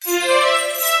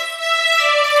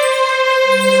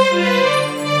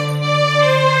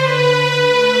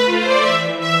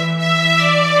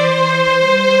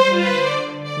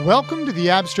Welcome to the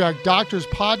Abstract Doctors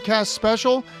Podcast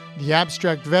Special, the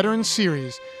Abstract Veterans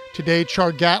Series. Today,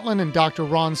 Char Gatlin and Dr.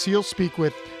 Ron Seal speak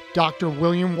with Dr.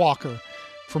 William Walker.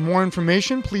 For more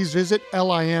information, please visit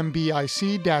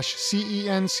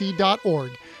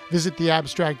limbic-cenc.org. Visit the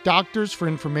Abstract Doctors for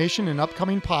information and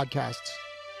upcoming podcasts.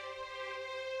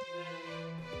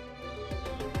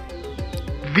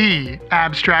 The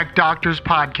Abstract Doctors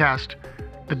Podcast.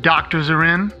 The doctors are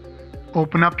in.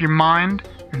 Open up your mind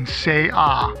and say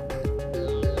ah.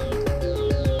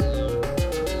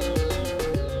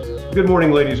 Good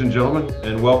morning, ladies and gentlemen,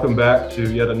 and welcome back to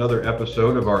yet another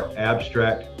episode of our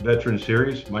Abstract Veteran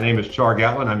Series. My name is Char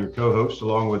Gatlin. I'm your co-host,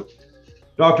 along with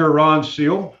Dr. Ron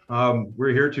Seal.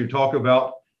 We're here to talk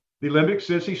about the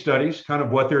limbic-cenc studies, kind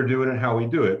of what they're doing and how we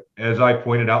do it. As I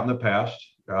pointed out in the past,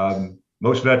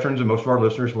 most veterans and most of our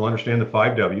listeners will understand the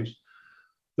 5 W's,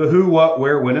 the who, what,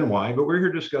 where, when, and why, but we're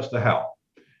here to discuss the how.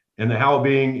 And the how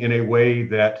being in a way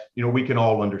that, we can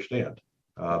all understand.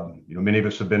 Many of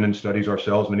us have been in studies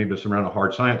ourselves, many of us around a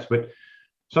hard science, but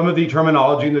some of the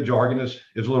terminology and the jargon is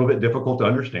a little bit difficult to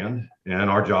understand.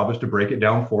 And our job is to break it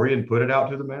down for you and put it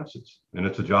out to the masses. And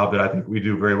it's a job that I think we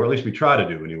do very well, at least we try to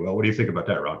do anyway. What do you think about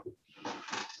that, Ron?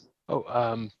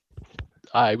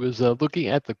 I was looking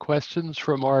at the questions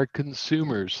from our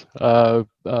consumers. I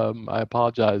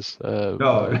apologize.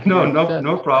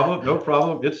 No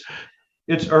problem.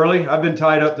 It's early. I've been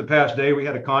tied up the past day. We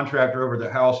had a contractor over the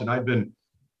house, and I've been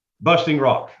busting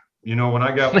rock. When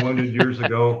I got wounded years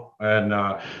ago and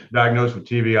diagnosed with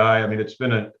TBI, it's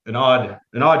been an odd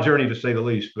journey to say the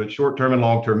least. But short-term and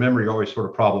long-term memory are always sort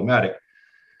of problematic.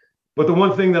 But the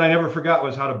one thing that I never forgot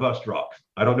was how to bust rock.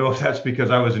 I don't know if that's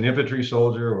because I was an infantry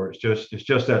soldier or it's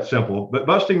just that simple. But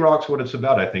busting rock's what it's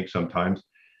about, I think, sometimes.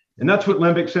 And that's what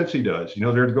limbic-cenc does.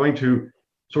 They're going to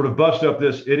sort of bust up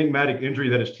this enigmatic injury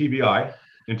that is TBI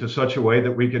into such a way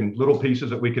that we can, little pieces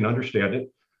that we can understand it,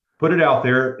 put it out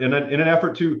there in an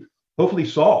effort to hopefully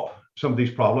solve some of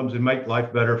these problems and make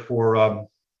life better for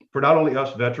not only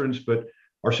us veterans, but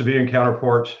our civilian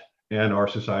counterparts and our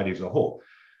society as a whole.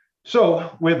 So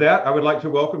with that, I would like to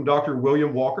welcome Dr.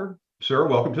 William Walker. Sir,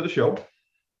 welcome to the show.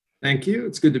 Thank you.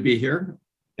 It's good to be here.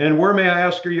 And where, may I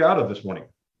ask, are you out of this morning?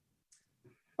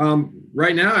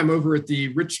 Right now, I'm over at the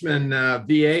Richmond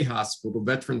VA Hospital,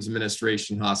 Veterans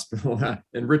Administration Hospital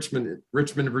in Richmond,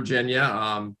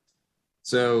 Virginia.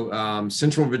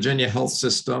 Central Virginia Health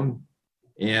System.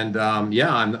 And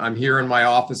I'm here in my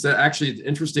office. Actually, it's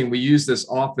interesting. We use this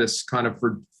office kind of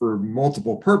for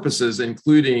multiple purposes,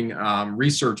 including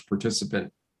research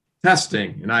participant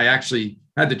testing. And I actually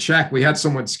had to check. We had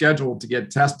someone scheduled to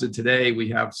get tested today. We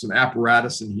have some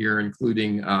apparatus in here,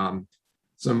 including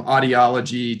some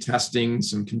audiology testing,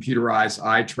 some computerized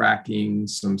eye tracking,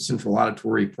 some central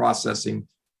auditory processing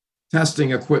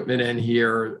testing equipment in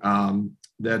here.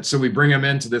 So we bring them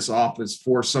into this office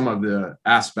for some of the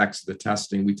aspects of the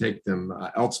testing. We take them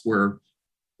elsewhere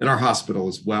in our hospital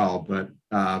as well. But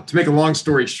to make a long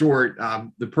story short,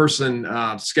 the person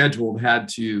scheduled had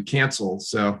to cancel.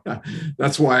 So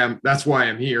that's why I'm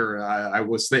here. I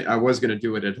was going to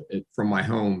do it from my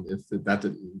home if that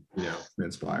didn't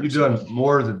transpire. You've done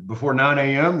more before 9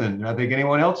 a.m. than I think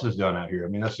anyone else has done out here.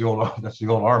 That's the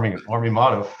old Army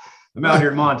motto. I'm out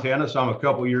here in Montana, so I'm a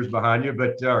couple years behind you,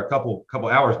 but a couple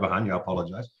hours behind you. I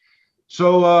apologize.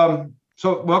 So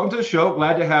welcome to the show.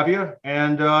 Glad to have you.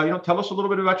 And tell us a little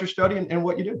bit about your study and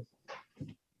what you do.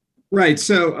 Right.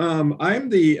 So I'm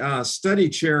the study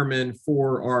chairman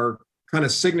for our kind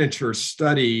of signature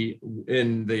study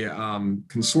in the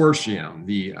consortium,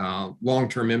 the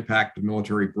long-term impact of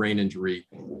military brain injury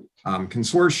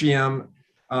consortium.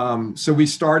 So we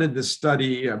started this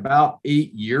study about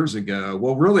 8 years ago.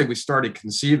 Well, really, we started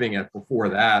conceiving it before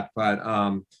that, but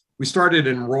we started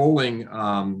enrolling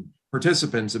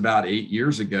participants about 8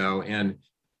 years ago. And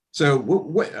so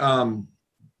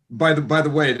by the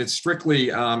way, that's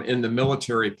strictly in the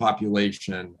military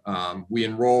population. We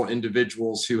enroll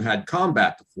individuals who had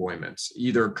combat deployments,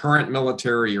 either current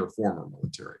military or former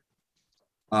military.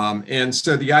 And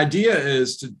so the idea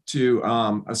is to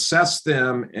assess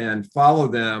them and follow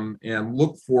them and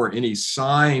look for any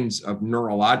signs of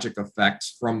neurologic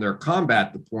effects from their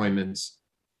combat deployments.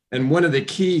 And one of the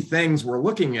key things we're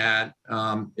looking at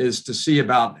is to see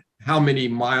about how many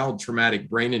mild traumatic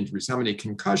brain injuries, how many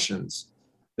concussions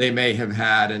they may have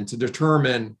had, and to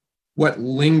determine what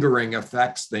lingering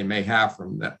effects they may have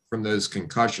from those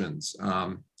concussions.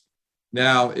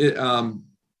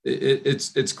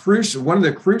 It's crucial. One of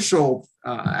the crucial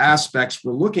aspects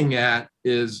we're looking at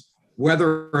is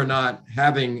whether or not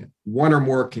having one or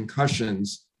more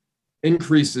concussions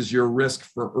increases your risk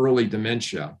for early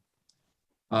dementia.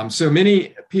 So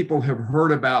many people have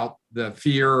heard about the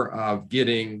fear of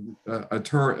getting a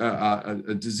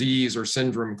disease or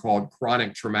syndrome called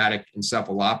chronic traumatic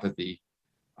encephalopathy.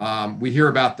 We hear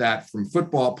about that from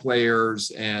football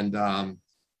players and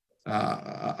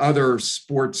other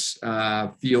sports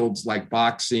fields like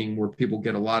boxing, where people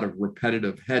get a lot of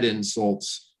repetitive head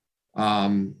insults,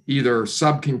 either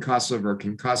subconcussive or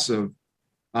concussive,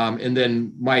 and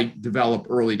then might develop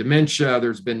early dementia.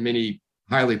 There's been many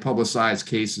highly publicized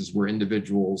cases where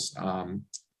individuals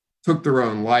took their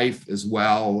own life as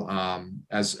well,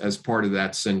 as part of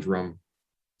that syndrome.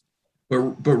 But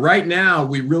right now,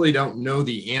 we really don't know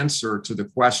the answer to the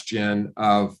question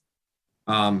of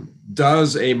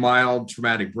does a mild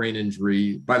traumatic brain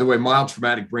injury, by the way, mild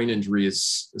traumatic brain injury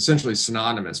is essentially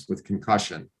synonymous with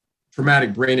concussion.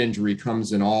 Traumatic brain injury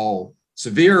comes in all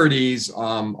severities,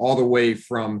 all the way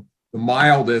from the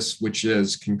mildest, which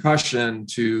is concussion,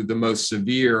 to the most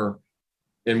severe,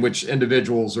 in which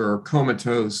individuals are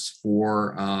comatose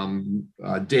for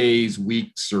days,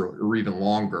 weeks, or even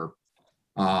longer,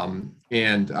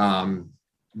 and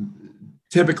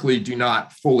typically do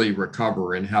not fully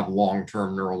recover and have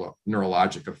long-term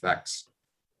neurologic effects.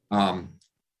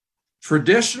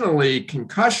 Traditionally,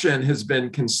 concussion has been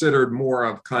considered more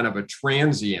of kind of a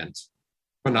transient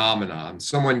phenomenon.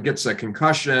 Someone gets a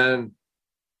concussion,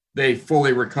 they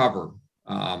fully recover,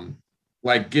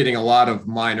 like getting a lot of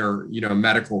minor,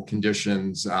 medical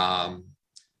conditions,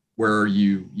 where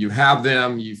you have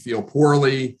them, you feel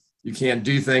poorly, you can't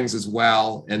do things as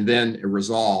well, and then it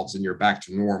resolves and you're back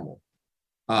to normal.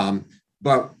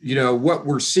 But what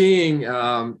we're seeing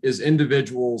is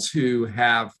individuals who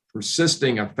have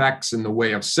persisting effects in the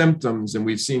way of symptoms, and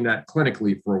we've seen that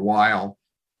clinically for a while.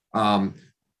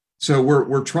 So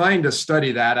we're trying to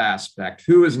study that aspect: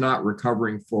 who is not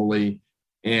recovering fully,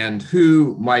 and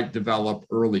who might develop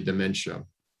early dementia.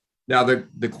 Now,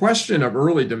 the question of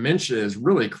early dementia is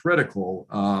really critical.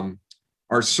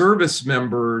 Our service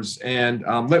members, and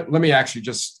let me actually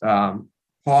just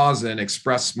pause and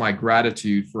express my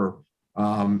gratitude for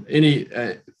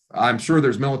I'm sure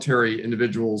there's military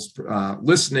individuals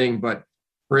listening, but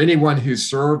for anyone who's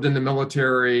served in the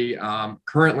military,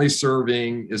 currently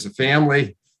serving, is a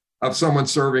family of someone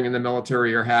serving in the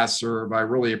military or has served, I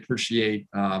really appreciate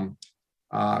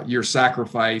your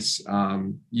sacrifice.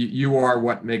 You are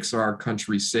what makes our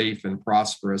country safe and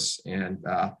prosperous,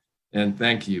 and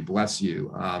thank you, bless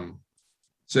you.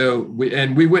 So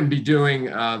we wouldn't be doing,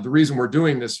 the reason we're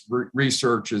doing this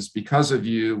research is because of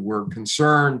you. We're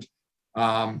concerned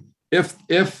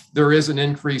if there is an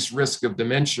increased risk of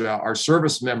dementia, our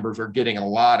service members are getting a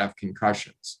lot of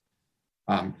concussions.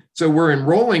 So we're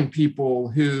enrolling people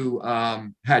who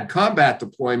had combat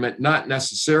deployment, not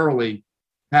necessarily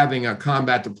having a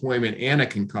combat deployment and a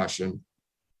concussion.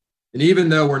 And even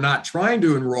though we're not trying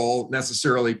to enroll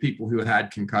necessarily people who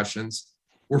had concussions,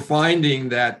 we're finding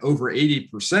that over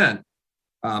 80%,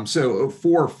 so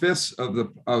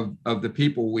 4/5 of the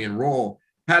people we enroll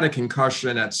had a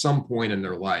concussion at some point in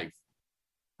their life.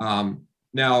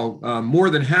 Now, more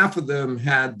than half of them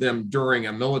had them during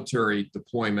a military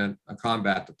deployment, a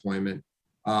combat deployment.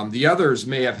 The others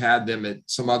may have had them at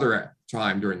some other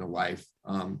time during the life.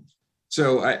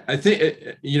 So I think,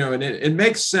 and it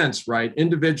makes sense, right?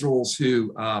 Individuals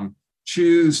who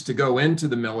choose to go into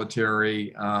the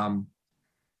military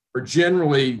are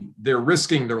generally, they're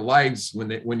risking their lives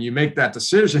when you make that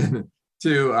decision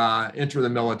to enter the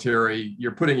military.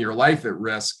 You're putting your life at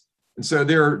risk. And so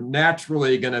they're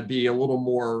naturally going to be a little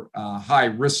more high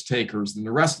risk takers than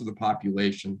the rest of the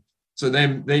population. So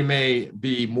they may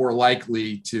be more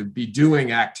likely to be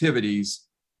doing activities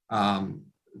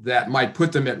that might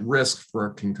put them at risk for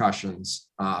concussions,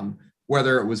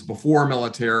 whether it was before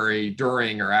military,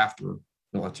 during, or after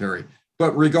military.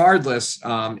 But regardless,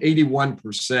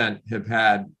 81% have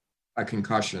had a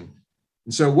concussion.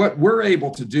 And so what we're able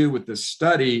to do with this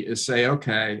study is say,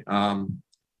 okay,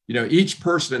 each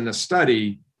person in the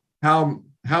study, how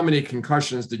many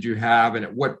concussions did you have, and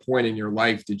at what point in your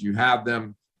life did you have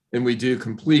them? And we do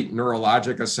complete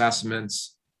neurologic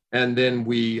assessments, and then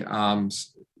we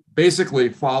basically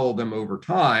follow them over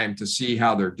time to see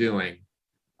how they're doing.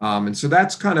 And so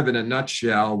that's kind of in a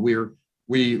nutshell.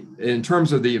 We, in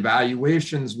terms of the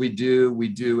evaluations we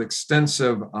do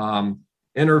extensive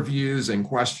interviews and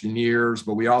questionnaires,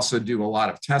 but we also do a lot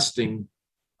of testing.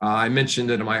 I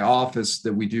mentioned it in my office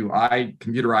that we do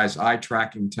computerized eye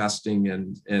tracking testing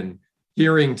and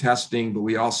hearing testing, but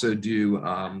we also do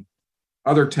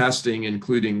other testing,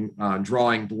 including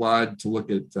drawing blood to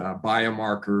look at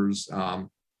biomarkers,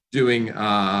 doing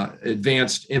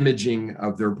advanced imaging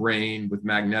of their brain with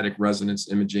magnetic resonance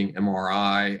imaging,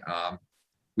 MRI,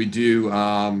 We do,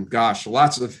 lots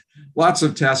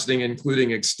of testing,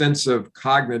 including extensive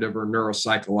cognitive or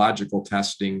neuropsychological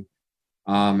testing,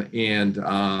 and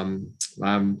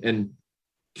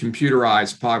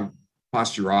computerized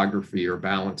posturography or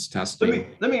balance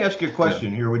testing. Let me ask you a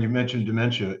question here. When you mentioned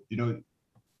dementia,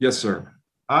 Yes, sir.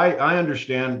 I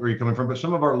understand where you're coming from, but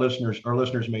some of our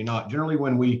listeners may not. Generally,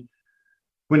 when we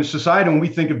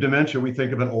think of dementia, we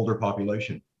think of an older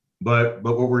population. But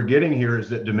what we're getting here is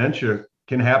that dementia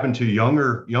can happen to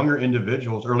younger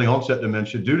individuals, early onset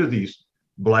dementia, due to these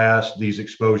blasts, these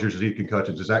exposures, these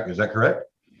concussions. Is that correct?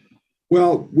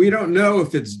 Well, we don't know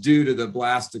if it's due to the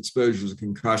blast exposures and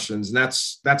concussions, and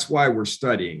that's why we're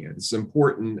studying it. It's an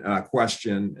important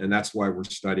question, and that's why we're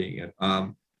studying it.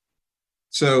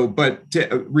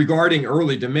 Regarding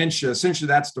early dementia, essentially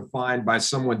that's defined by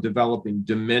someone developing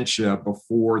dementia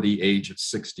before the age of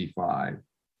 65.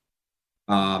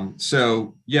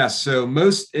 So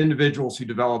most individuals who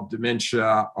develop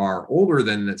dementia are older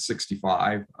than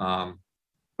 65,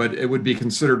 but it would be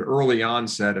considered early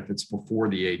onset if it's before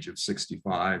the age of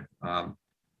 65. And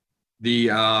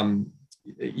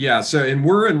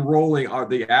we're enrolling,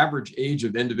 the average age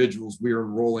of individuals we are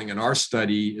enrolling in our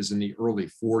study is in the early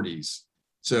 40s.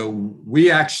 So we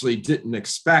actually didn't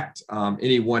expect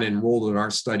anyone enrolled in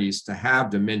our studies to have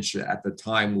dementia at the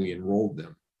time we enrolled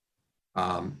them.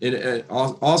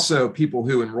 Also, people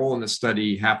who enroll in the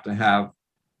study have to have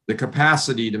the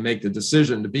capacity to make the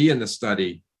decision to be in the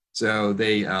study. So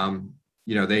they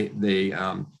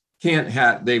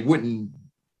wouldn't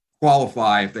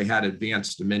qualify if they had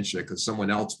advanced dementia, because someone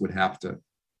else would have to,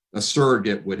 a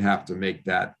surrogate would have to make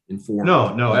that informed.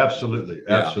 No, absolutely.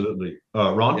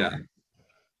 Ron? Yeah.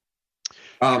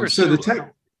 Sure, so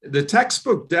the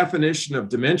textbook definition of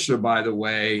dementia, by the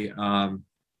way,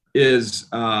 is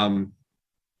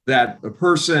that a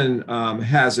person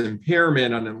has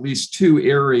impairment on at least two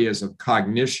areas of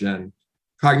cognition.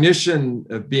 Cognition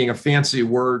being a fancy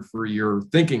word for your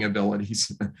thinking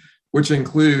abilities, which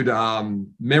include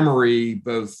memory,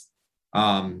 both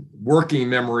working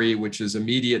memory, which is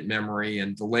immediate memory,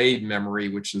 and delayed memory,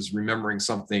 which is remembering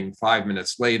something 5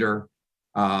 minutes later,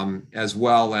 as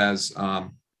well as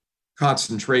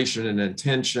concentration and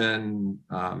attention,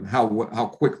 how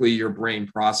quickly your brain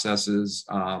processes.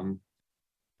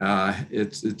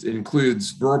 It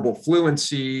includes verbal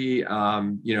fluency,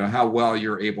 how well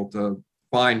you're able to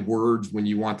find words when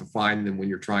you want to find them when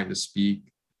you're trying to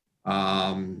speak.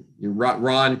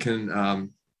 Ron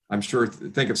can, I'm sure,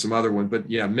 think of some other one, but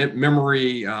yeah,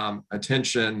 memory,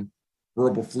 attention,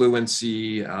 verbal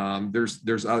fluency.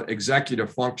 There's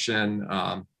executive function,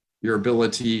 your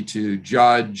ability to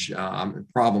judge,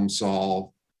 problem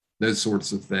solve, those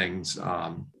sorts of things,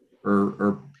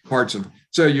 or parts of.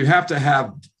 So you have to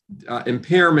have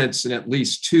impairments in at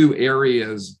least two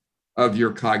areas of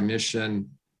your cognition,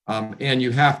 and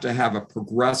you have to have a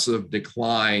progressive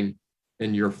decline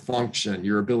in your function,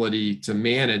 your ability to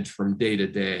manage from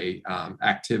day-to-day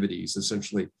activities,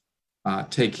 essentially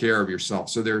take care of yourself.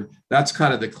 So that's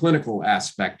kind of the clinical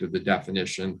aspect of the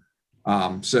definition.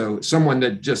 So someone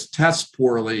that just tests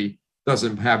poorly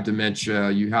doesn't have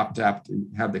dementia. You have to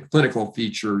have the clinical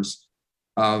features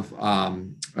of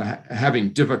having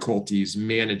difficulties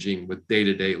managing with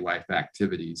day-to-day life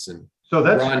activities. And so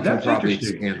that's probably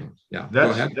interesting. expand. Yeah,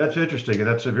 that's interesting, and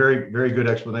that's a very, very good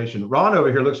explanation. Ron over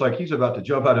here looks like he's about to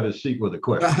jump out of his seat with a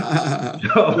question.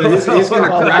 He's going to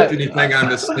correct anything I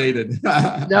misstated.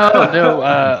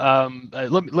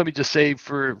 Let me just say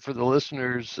for the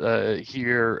listeners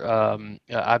here,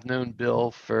 I've known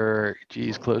Bill for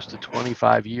close to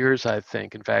 25 years, I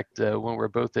think. In fact, when we're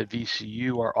both at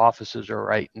VCU, our offices are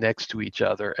right next to each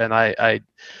other, and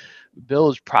Bill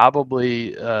is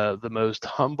probably the most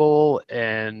humble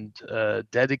and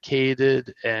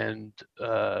dedicated and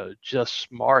just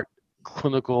smart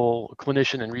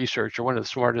clinician and researcher, one of the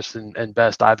smartest and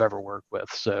best I've ever worked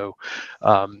with. So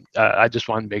I just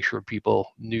wanted to make sure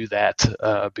people knew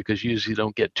that, because usually you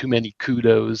don't get too many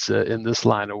kudos in this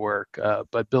line of work.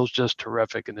 But Bill's just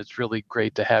terrific, and it's really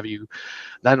great to have you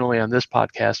not only on this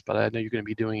podcast, but I know you're going to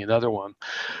be doing another one.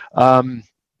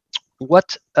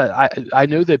 I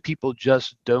know that people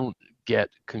just don't get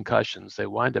concussions. They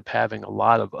wind up having a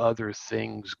lot of other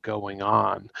things going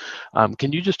on.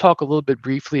 Can you just talk a little bit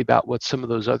briefly about what some of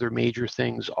those other major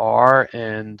things are,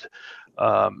 and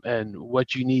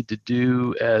what you need to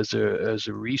do as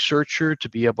a researcher to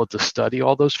be able to study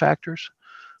all those factors?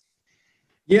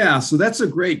 Yeah, so that's a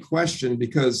great question,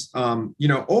 because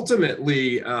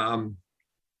ultimately,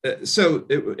 so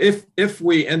if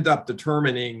we end up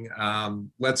determining,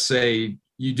 let's say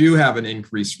you do have an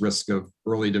increased risk of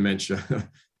early dementia,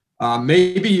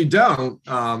 Maybe you don't,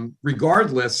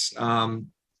 regardless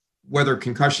whether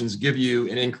concussions give you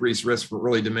an increased risk for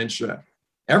early dementia.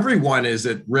 Everyone is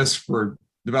at risk for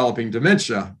developing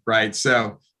dementia, right?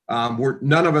 So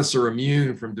none of us are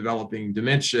immune from developing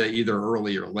dementia, either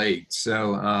early or late.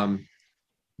 So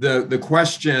the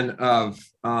question of,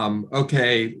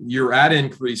 okay, you're at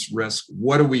increased risk,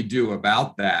 what do we do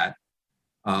about that?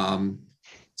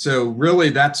 So really,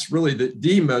 that's really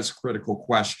the most critical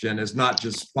question, is not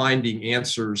just finding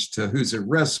answers to who's at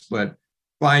risk, but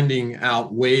finding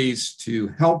out ways to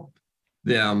help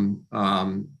them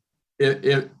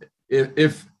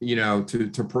if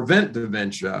to prevent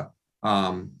dementia.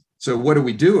 So what do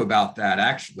we do about that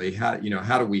actually? How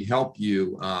do we help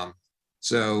you?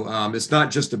 So it's not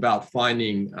just about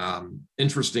finding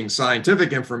interesting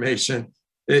scientific information.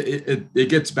 It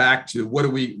gets back to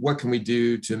what can we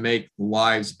do to make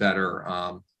lives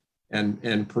better,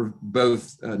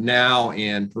 both now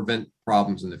and prevent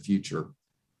problems in the future.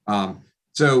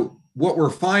 So what we're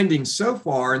finding so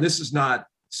far, and this is not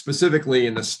specifically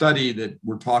in the study that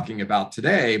we're talking about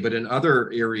today, but in other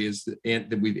areas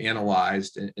that we've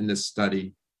analyzed in this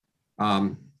study,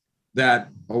 that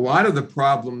a lot of the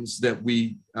problems that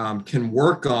we can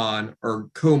work on are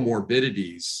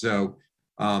comorbidities. So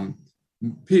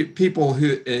people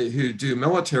who do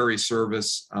military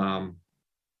service are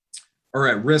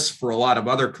at risk for a lot of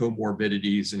other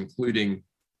comorbidities, including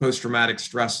post-traumatic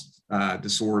stress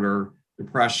disorder,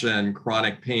 depression,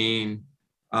 chronic pain.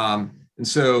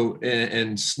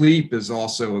 And sleep is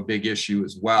also a big issue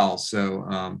as well.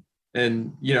 So,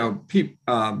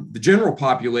 the general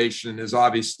population is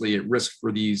obviously at risk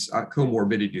for these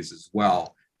comorbidities as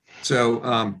well.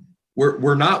 So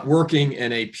we're not working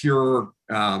in a pure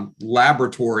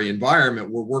laboratory environment.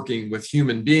 We're working with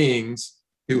human beings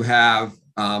who have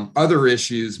other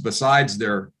issues besides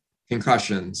their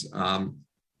concussions.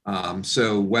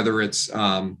 So whether it's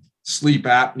sleep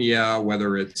apnea,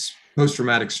 whether it's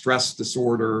post-traumatic stress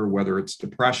disorder, whether it's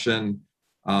depression.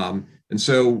 And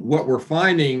so what we're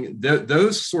finding,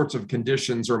 those sorts of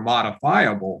conditions are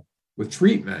modifiable with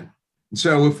treatment. And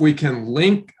so if we can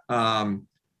link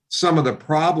some of the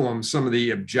problems, some of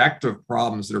the objective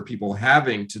problems that are people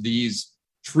having to these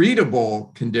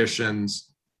treatable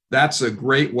conditions, that's a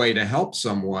great way to help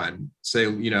someone. Say,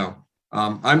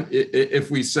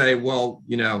 if we say, well,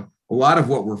 a lot of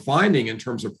what we're finding in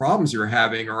terms of problems you're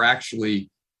having are actually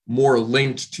more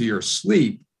linked to your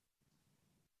sleep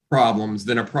problems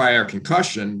than a prior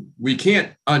concussion. We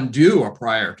can't undo a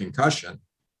prior concussion,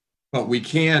 but we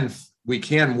can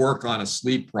work on a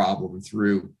sleep problem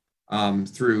through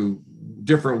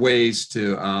different ways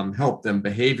to help them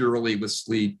behaviorally with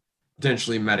sleep,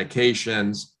 potentially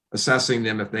medications, assessing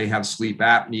them if they have sleep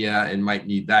apnea and might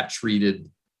need that treated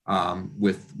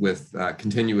with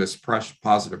continuous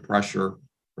positive pressure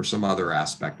or some other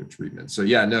aspect of treatment. So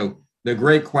yeah, no,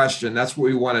 great question. That's what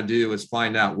we want to do, is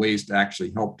find out ways to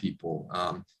actually help people.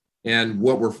 And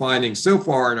what we're finding so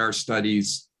far in our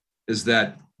studies is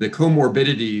that the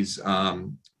comorbidities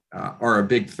are a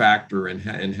big factor in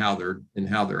how their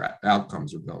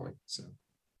outcomes are going. So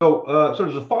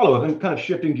as a follow-up, and kind of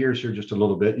shifting gears here just a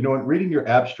little bit, in reading your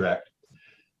abstract,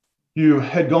 you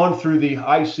had gone through the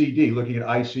ICD, looking at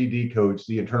ICD codes,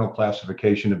 the internal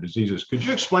classification of diseases. Could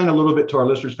you explain a little bit to our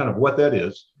listeners kind of what that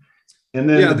is? And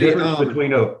then the difference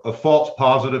between a false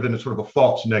positive and a sort of a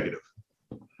false negative.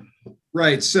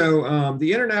 Right. So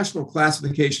the International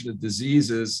Classification of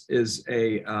Diseases is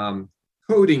a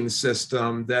coding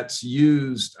system that's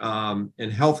used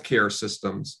in healthcare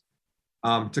systems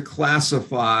to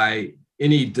classify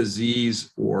any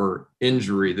disease or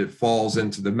injury that falls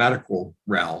into the medical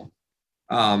realm.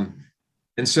 And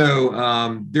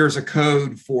so there's a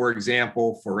code, for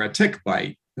example, for a tick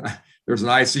bite. There's an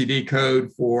ICD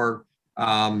code for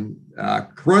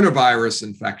coronavirus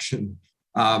infection.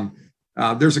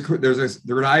 There's an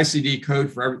ICD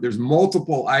code for there's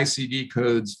multiple ICD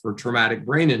codes for traumatic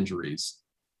brain injuries.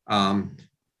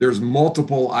 There's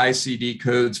multiple ICD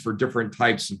codes for different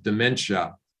types of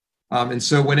dementia. And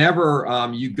so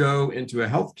whenever you go into a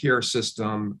healthcare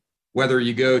system, whether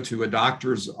you go to a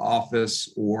doctor's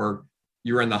office or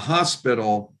you're in the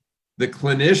hospital, the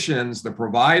clinicians, the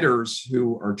providers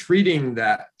who are treating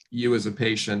you as a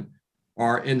patient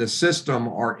are in the system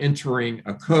are entering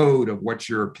a code of what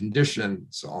your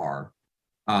conditions are,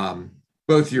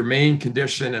 both your main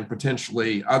condition and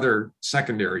potentially other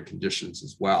secondary conditions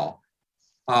as well.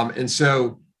 And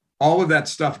so all of that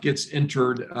stuff gets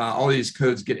entered, all these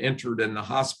codes get entered in the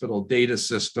hospital data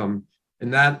system,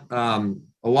 and that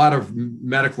a lot of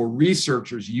medical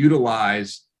researchers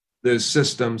utilize those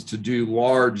systems to do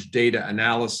large data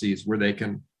analyses where they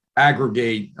can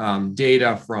aggregate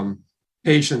data from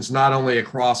patients not only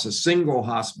across a single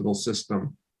hospital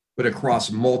system, but across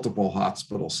multiple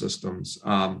hospital systems.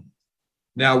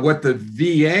 Now, what the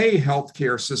VA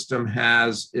healthcare system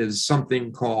has is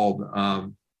something called,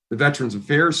 the Veterans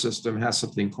Affairs system has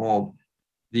something called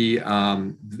the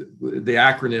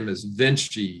acronym is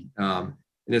VINCI, and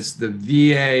it's the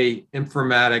VA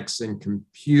Informatics and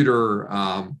Computer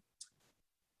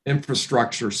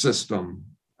Infrastructure System.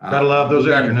 Gotta love those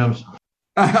acronyms.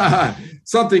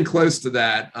 Something close to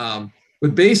that.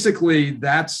 But basically,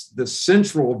 that's the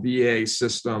central VA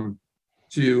system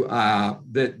to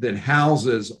that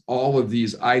houses all of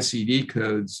these ICD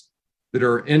codes that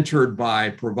are entered by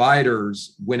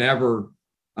providers whenever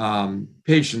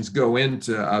patients go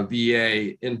into a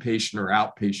VA inpatient or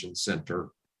outpatient center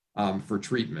for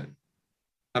treatment.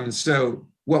 So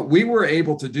what we were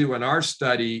able to do in our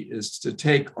study is to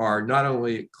take not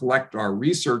only collect our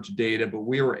research data, but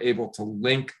we were able to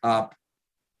link up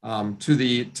to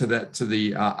the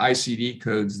ICD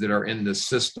codes that are in the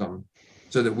system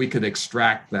so that we could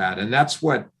extract that. And that's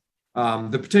what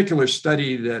the particular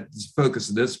study that's focused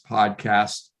on this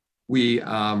podcast, we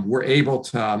were able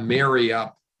to marry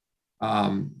up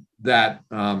that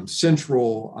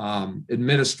central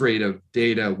administrative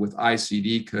data with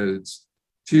ICD codes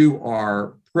to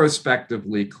our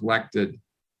prospectively collected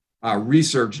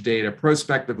research data.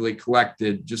 Prospectively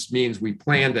collected just means we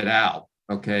planned it out.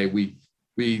 Okay, we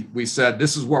said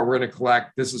this is what we're going to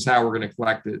collect. This is how we're going to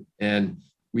collect it, and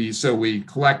we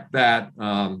collect that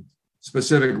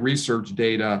specific research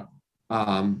data.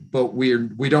 But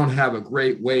we don't have a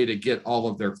great way to get all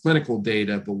of their clinical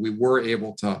data. But we were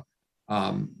able to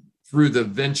through the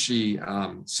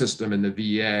VINCI system in the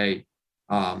VA.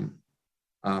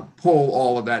 Pull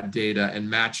all of that data and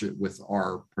match it with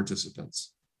our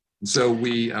participants. And so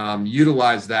we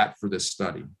utilize that for this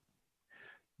study.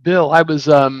 Bill, I was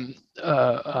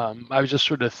just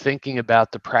sort of thinking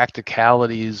about the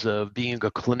practicalities of being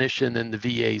a clinician in the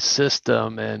VA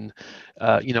system, and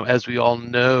as we all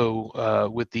know,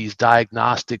 with these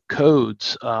diagnostic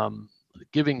codes,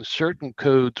 giving certain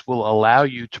codes will allow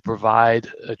you to provide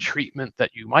a treatment that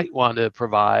you might want to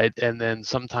provide, and then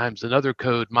sometimes another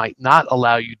code might not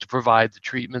allow you to provide the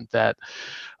treatment that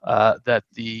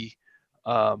the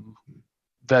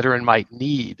veteran might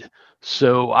need.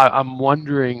 So I'm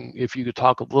wondering if you could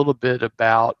talk a little bit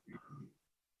about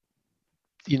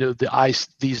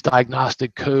these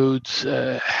diagnostic codes,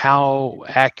 how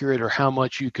accurate or how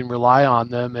much you can rely on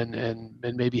them, and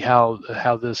maybe how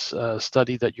this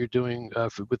study that you're doing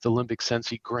with the Limbic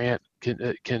Sensi grant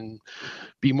can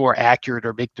be more accurate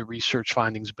or make the research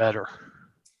findings better.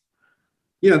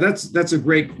 Yeah, that's a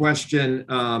great question.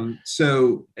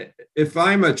 So if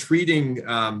I'm a treating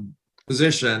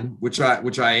physician, which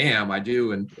I am, I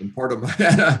do, and part of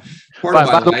my my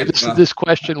life. This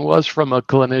question was from a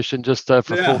clinician, just for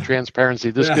full transparency.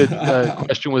 This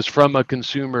question was from a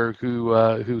consumer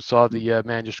who saw the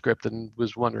manuscript and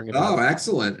was wondering about. Oh,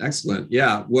 excellent.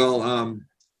 Yeah. Well,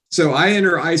 so I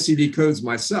enter ICD codes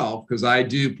myself because I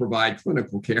do provide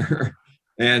clinical care,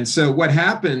 and so what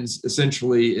happens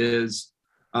essentially is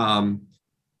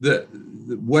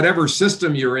whatever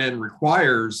system you're in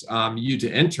requires you to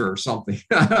enter something.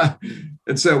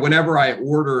 And so whenever I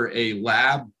order a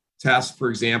lab test,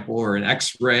 for example, or an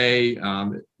X-ray,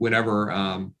 whenever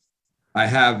I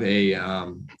have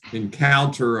a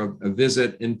encounter, a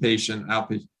visit, inpatient,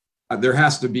 outpatient, there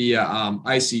has to be a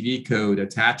ICD code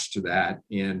attached to that.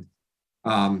 And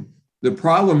the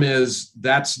problem is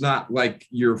that's not like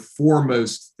your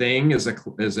foremost thing as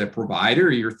a provider.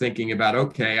 You're thinking about,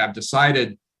 okay,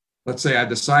 let's say I've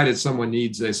decided someone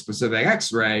needs a specific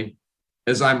X-ray.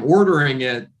 As I'm ordering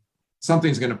it,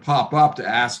 something's going to pop up to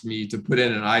ask me to put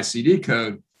in an ICD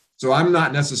code. So I'm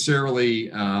not necessarily,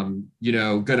 going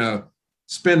to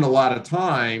spend a lot of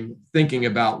time thinking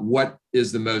about what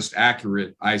is the most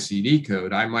accurate ICD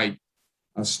code. I might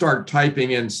start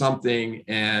typing in something,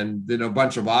 and then a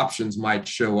bunch of options might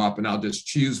show up, and I'll just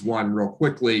choose one real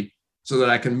quickly so that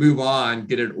I can move on,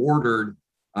 get it ordered.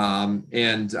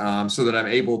 And so that I'm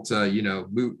able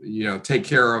to, take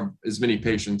care of as many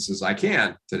patients as I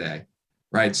can today,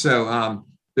 right? So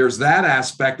there's that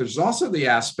aspect. There's also the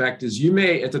aspect is you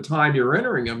may, at the time you're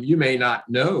entering them, you may not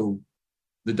know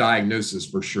the diagnosis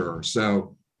for sure.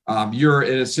 So you're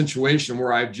in a situation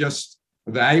where I've just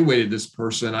evaluated this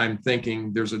person. I'm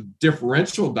thinking there's a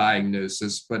differential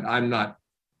diagnosis, but I'm not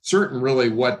certain really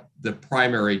what the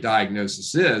primary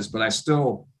diagnosis is, but I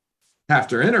still have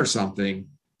to enter something.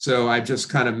 So I just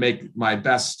kind of make my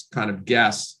best kind of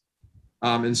guess.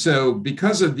 And so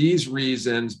because of these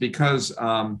reasons, because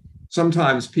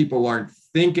sometimes people aren't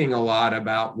thinking a lot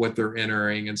about what they're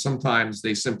entering, and sometimes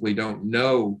they simply don't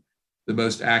know the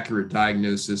most accurate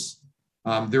diagnosis.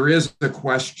 There is a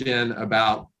question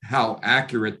about how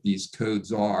accurate these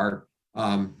codes are.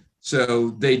 So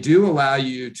they do allow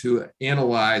you to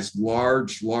analyze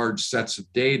large sets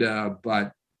of data,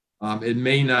 but it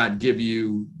may not give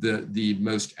you the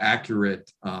most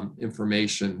accurate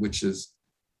information, which is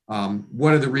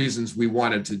one of the reasons we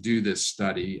wanted to do this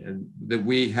study, and that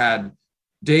we had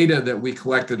data that we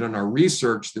collected in our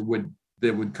research that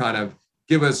would kind of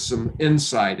give us some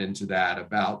insight into that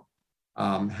about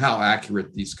how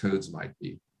accurate these codes might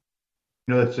be.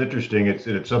 You know, that's interesting.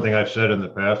 It's something I've said in the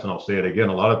past, and I'll say it again.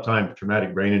 A lot of times,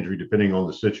 traumatic brain injury, depending on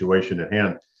the situation at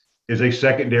hand, is a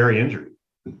secondary injury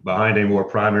behind a more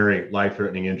primary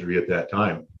life-threatening injury at that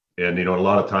time. And, you know, a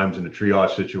lot of times in a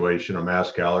triage situation or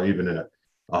mass cal, or even in a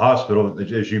hospital,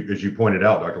 as you pointed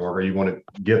out, Dr. Walker, you want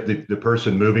to get the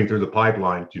person moving through the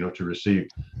pipeline, you know, to receive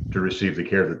the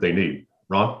care that they need.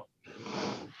 Ron?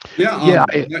 Yeah,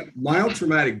 mild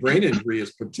traumatic brain injury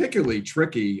is particularly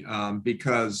tricky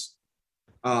because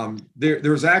there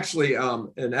was actually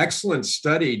an excellent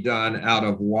study done out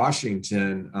of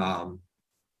Washington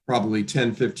probably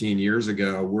 10, 15 years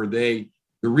ago, where the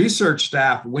research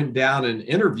staff went down and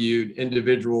interviewed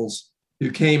individuals who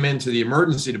came into the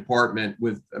emergency department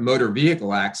with motor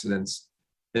vehicle accidents.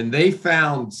 And they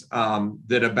found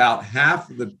that about half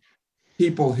of the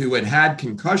people who had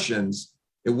concussions,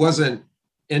 it wasn't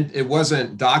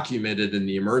documented in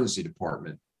the emergency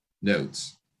department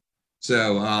notes.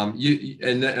 So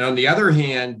and on the other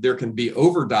hand, there can be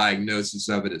overdiagnosis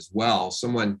of it as well.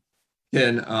 Someone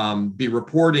can be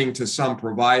reporting to some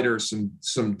provider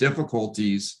some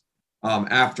difficulties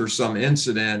after some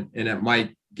incident, and it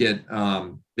might get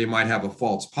they might have a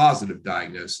false positive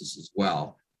diagnosis as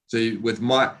well. So with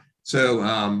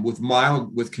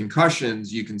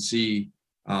concussions, you can see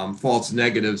false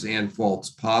negatives and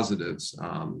false positives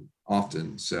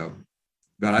often. So,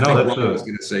 but I think Ron was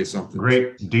going to say something.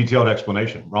 Great detailed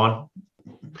explanation, Ron.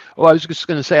 Well, I was just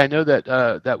going to say, I know that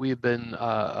that we've been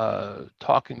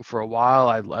talking for a while.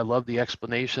 I love the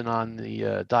explanation on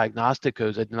the diagnostic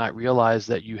codes. I did not realize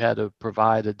that you had to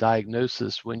provide a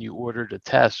diagnosis when you ordered a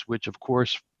test, which of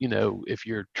course, you know, if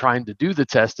you're trying to do the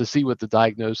test to see what the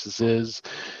diagnosis is,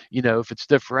 you know, if it's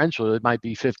differential, it might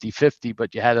be 50-50,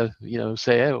 but you had to, you know,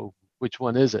 say, oh, which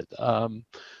one is it?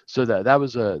 So that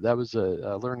was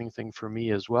a learning thing for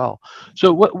me as well.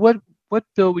 So what,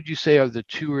 Bill, would you say are the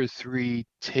 2 or 3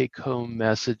 take-home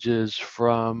messages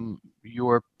from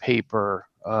your paper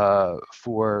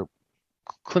for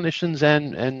clinicians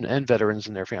and veterans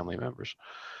and their family members?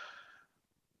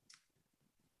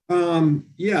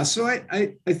 Yeah, so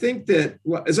I think that,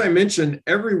 well, as I mentioned,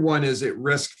 everyone is at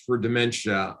risk for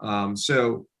dementia.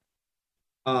 So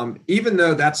even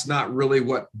though that's not really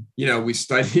what, you know, we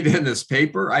studied in this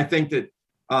paper, I think that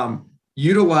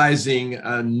utilizing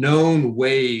known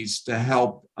ways to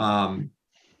help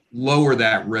lower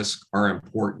that risk are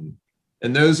important.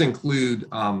 And those include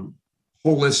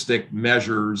holistic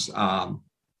measures,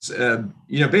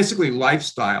 you know, basically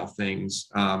lifestyle things,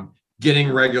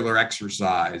 getting regular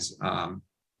exercise,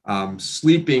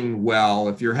 sleeping well.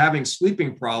 If you're having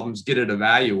sleeping problems, get it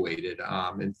evaluated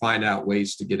and find out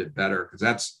ways to get it better,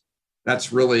 because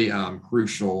that's really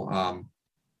crucial.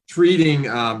 Treating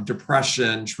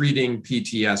depression, treating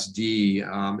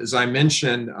PTSD. As I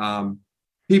mentioned,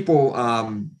 people,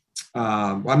 I'm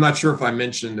not sure if I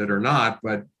mentioned it or not,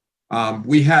 but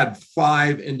we had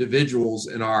 5 individuals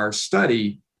in our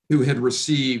study who had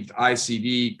received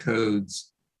ICD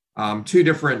codes, 2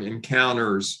 different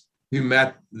encounters, who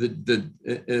met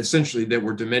essentially that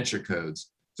were dementia codes.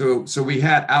 So we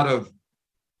had, out of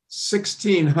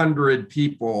 1,600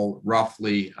 people,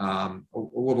 roughly, a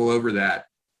little over that,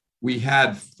 we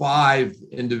had 5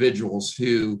 individuals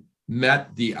who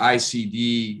met the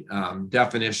ICD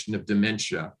definition of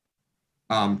dementia.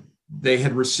 They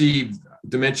had received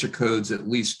dementia codes at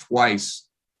least twice.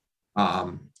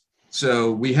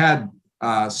 So we had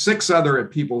 6 other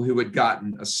people who had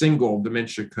gotten a single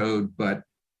dementia code, but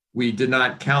we did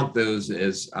not count those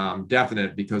as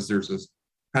definite because there's this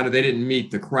kind of, they didn't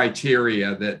meet the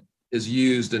criteria that is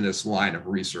used in this line of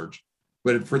research.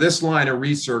 But for this line of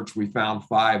research, we found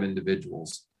 5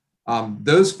 individuals.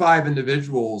 Those 5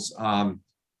 individuals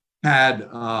had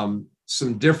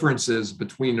some differences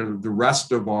between the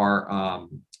rest of our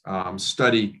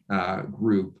study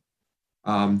group.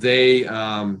 They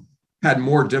had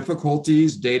more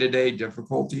difficulties, day-to-day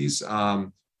difficulties.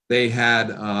 They had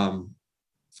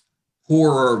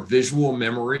poorer visual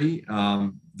memory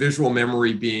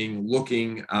being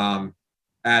looking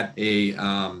at a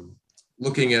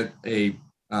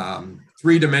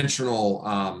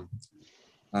three-dimensional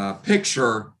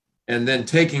picture, and then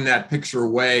taking that picture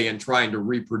away and trying to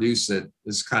reproduce it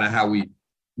is kind of how we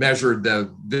measured the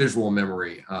visual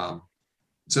memory.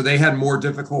 So they had more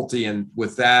difficulty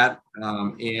with that,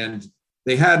 and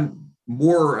they had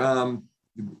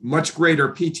much greater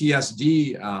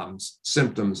PTSD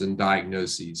symptoms and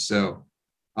diagnoses. So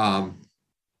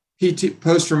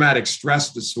post-traumatic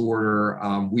stress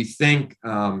disorder, we think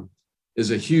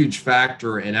is a huge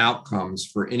factor in outcomes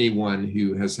for anyone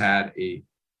who has had a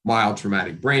mild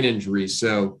traumatic brain injury.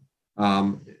 So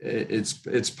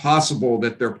it's possible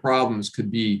that their problems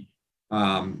could be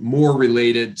more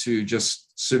related to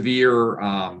just severe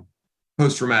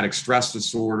post-traumatic stress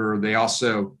disorder. They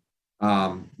also,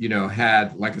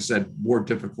 had, like I said, more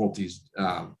difficulties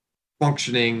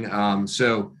functioning.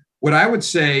 So what I would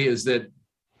say is that,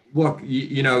 look,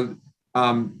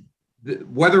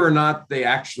 whether or not they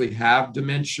actually have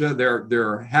dementia,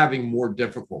 they're having more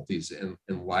difficulties in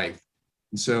life.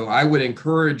 And so I would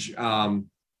encourage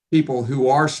people who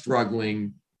are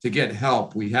struggling to get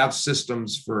help. We have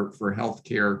systems for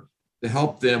healthcare to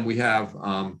help them. We have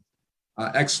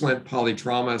excellent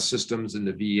polytrauma systems in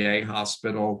the VA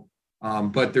hospital,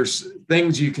 but there's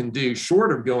things you can do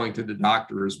short of going to the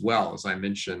doctor as well, as I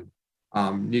mentioned.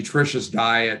 Nutritious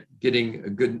diet, getting a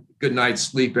good night's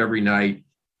sleep every night,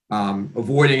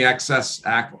 avoiding excess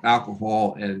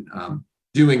alcohol, and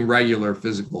doing regular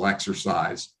physical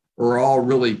exercise are all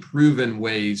really proven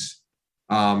ways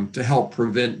to help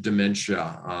prevent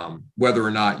dementia, whether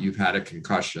or not you've had a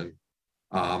concussion.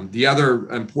 The other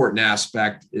important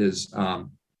aspect is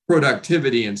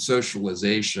productivity and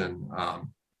socialization.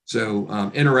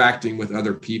 So interacting with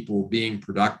other people, being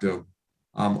productive,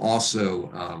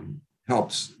 also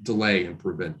helps delay and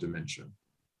prevent dementia.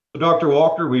 So Dr.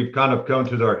 Walker, we've kind of come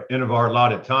to the end of our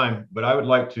allotted time, but I would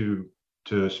like to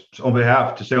say on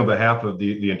behalf of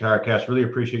the entire cast, really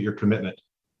appreciate your commitment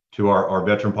to our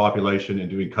veteran population and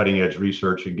doing cutting edge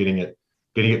research and getting it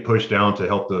pushed down to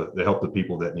help the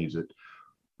people that needs it.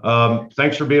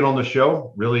 Thanks for being on the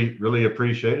show. Really, really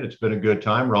appreciate it. It's been a good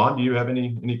time. Ron, do you have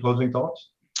any closing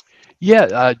thoughts?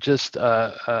 Yeah, just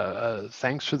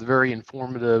thanks for the very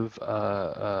informative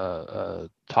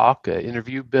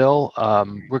interview, Bill.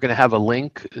 We're going to have a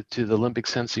link to the Limbic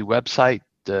Sensi website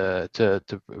to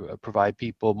provide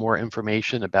people more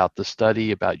information about the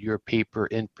study, about your paper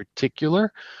in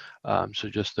particular. So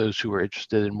just those who are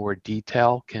interested in more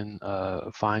detail can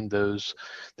find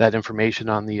that information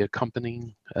on the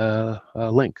accompanying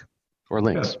link or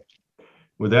links. Yeah.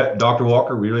 With that, Dr.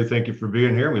 Walker, we really thank you for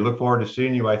being here. We look forward to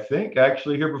seeing you, I think,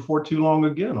 actually here before too long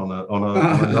again on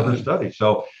another study.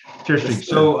 So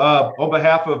seriously, on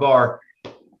behalf of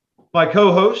my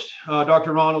co-host,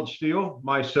 Dr. Ronald Steele,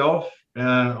 myself,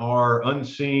 and our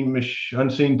unseen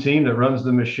team that runs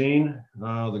the machine,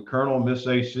 the Colonel, Miss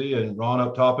AC, and Ron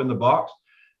up top in the box,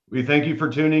 we thank you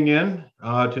for tuning in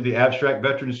to the Abstract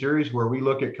Veteran Series, where we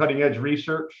look at cutting-edge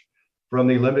research from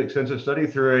the limbic sense of study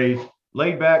through a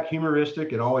laid-back,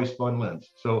 humoristic, and always fun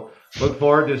lens. So look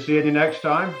forward to seeing you next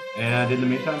time. And in the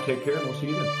meantime, take care, and we'll see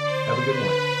you then. Have a good one.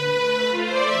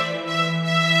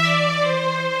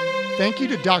 Thank you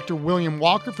to Dr. William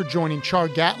Walker for joining Char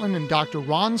Gatlin and Dr.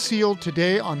 Ron Seal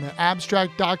today on the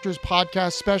Abstract Doctors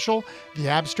podcast special, the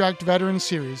Abstract Veteran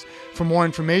Series. For more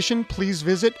information, please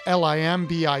visit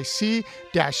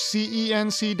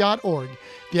limbic-cenc.org.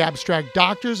 The Abstract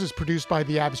Doctors is produced by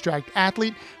The Abstract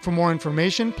Athlete. For more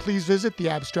information, please visit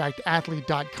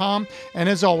theabstractathlete.com. And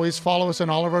as always, follow us on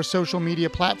all of our social media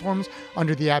platforms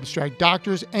under The Abstract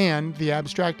Doctors and The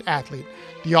Abstract Athlete.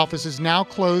 The office is now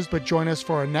closed, but join us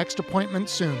for our next appointment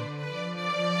soon.